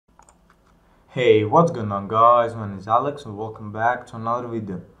Hey, what's going on guys? My name is Alex and welcome back to another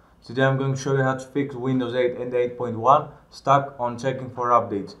video. Today I'm going to show you how to fix Windows 8 and 8.1 stuck on checking for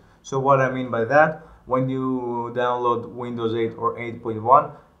updates. So what I mean by that, when you download Windows 8 or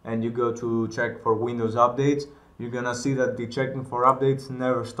 8.1 and you go to check for Windows updates, you're gonna see that the checking for updates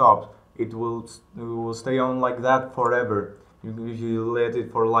never stops. It will stay on like that forever. If you let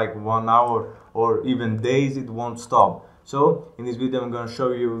it for like 1 hour or even days, it won't stop. So in this video I'm going to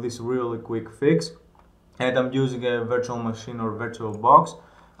show you this really quick fix, and I'm using a virtual machine or virtual box,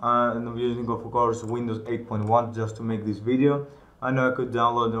 and I'm using of course Windows 8.1 just to make this video. I know I could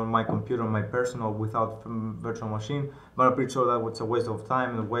download it on my computer, on my personal, without virtual machine, but I'm pretty sure that it's a waste of time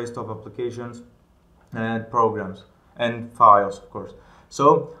and a waste of applications and programs and files, of course.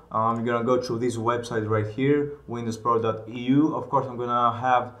 So I'm gonna go to this website right here, windowspro.eu. Of course I'm gonna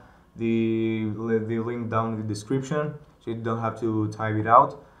have the link down in the description, so you don't have to type it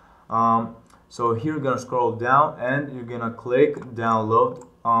out. So here you're gonna scroll down and you're gonna click download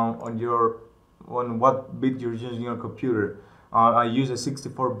on what bit you're using your computer. I use a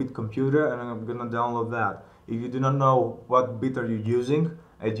 64-bit computer and I'm gonna download that. If you do not know what bit are you using,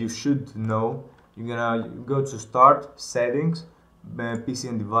 and you should know, you're gonna go to Start, Settings, PC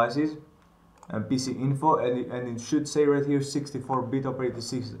and Devices, and PC Info, and it should say right here 64-bit operating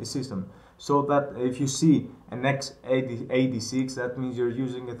system. So that if you see an x86, that means you're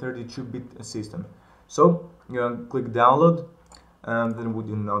using a 32-bit system. So you're gonna click download, and then we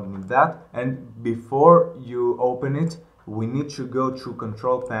do not need that. And before you open it, we need to go to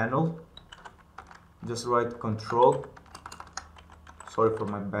Control Panel. Just write Control. Sorry for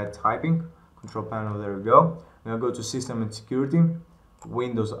my bad typing. Control Panel, there we go. I'm gonna go to System and Security,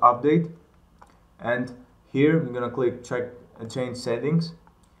 Windows Update, and here I'm gonna click Change Settings,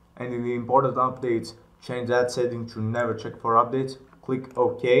 and in the important updates, change that setting to never check for updates. Click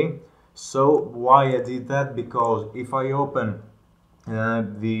OK. So why I did that? Because if I open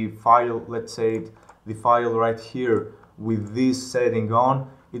the file, let's say the file right here with this setting on,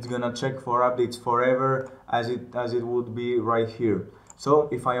 it's gonna check for updates forever as it would be right here. So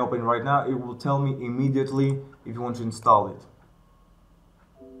if I open right now, it will tell me immediately if you want to install it.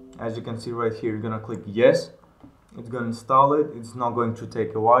 As you can see right here, you're gonna click yes. It's gonna install it. It's not going to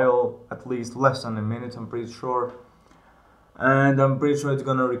take a while, at least less than a minute, I'm pretty sure. And I'm pretty sure it's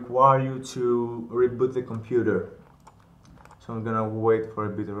gonna require you to reboot the computer. So I'm gonna wait for a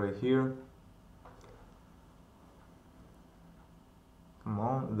bit right here. Come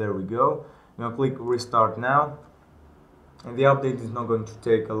on, there we go. I'm gonna click restart now. And the update is not going to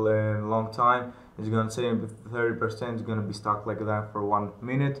take a long time. It's going to say 30% is going to be stuck like that for 1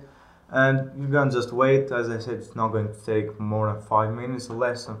 minute. And you're going to just wait. As I said, it's not going to take more than 5 minutes,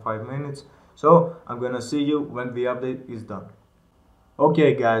 less than 5 minutes. So I'm going to see you when the update is done.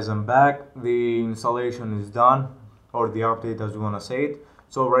 Okay guys, I'm back. The installation is done, or the update as you want to say it.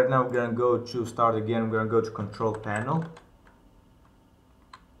 So right now we're going to go to start again. We're going to go to Control Panel.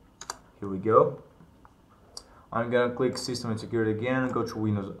 Here we go. I'm gonna click System and Security again, go to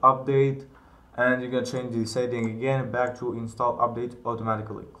Windows Update, and you're gonna change the setting again back to Install Update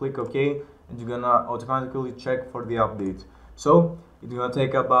Automatically. Click OK, and you're gonna automatically check for the update. So it's gonna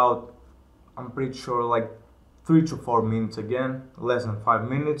take about, I'm pretty sure, like 3 to 4 minutes again, less than 5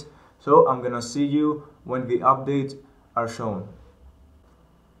 minutes. So I'm gonna see you when the updates are shown.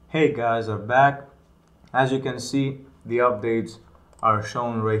 Hey guys, I'm back. As you can see, the updates are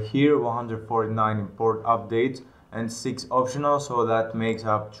shown right here, 149 import updates and 6 optional, so that makes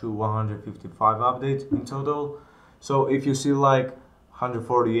up to 155 updates in total. So if you see like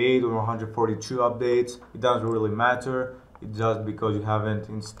 148 or 142 updates, it doesn't really matter. It's just because you haven't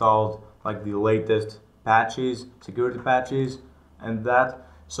installed like the latest patches, security patches, and that.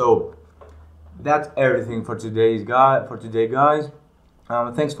 So that's everything for today, guys.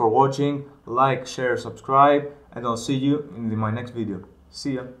 Thanks for watching. Like, share, subscribe, and I'll see you in my next video.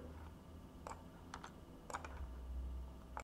 See ya.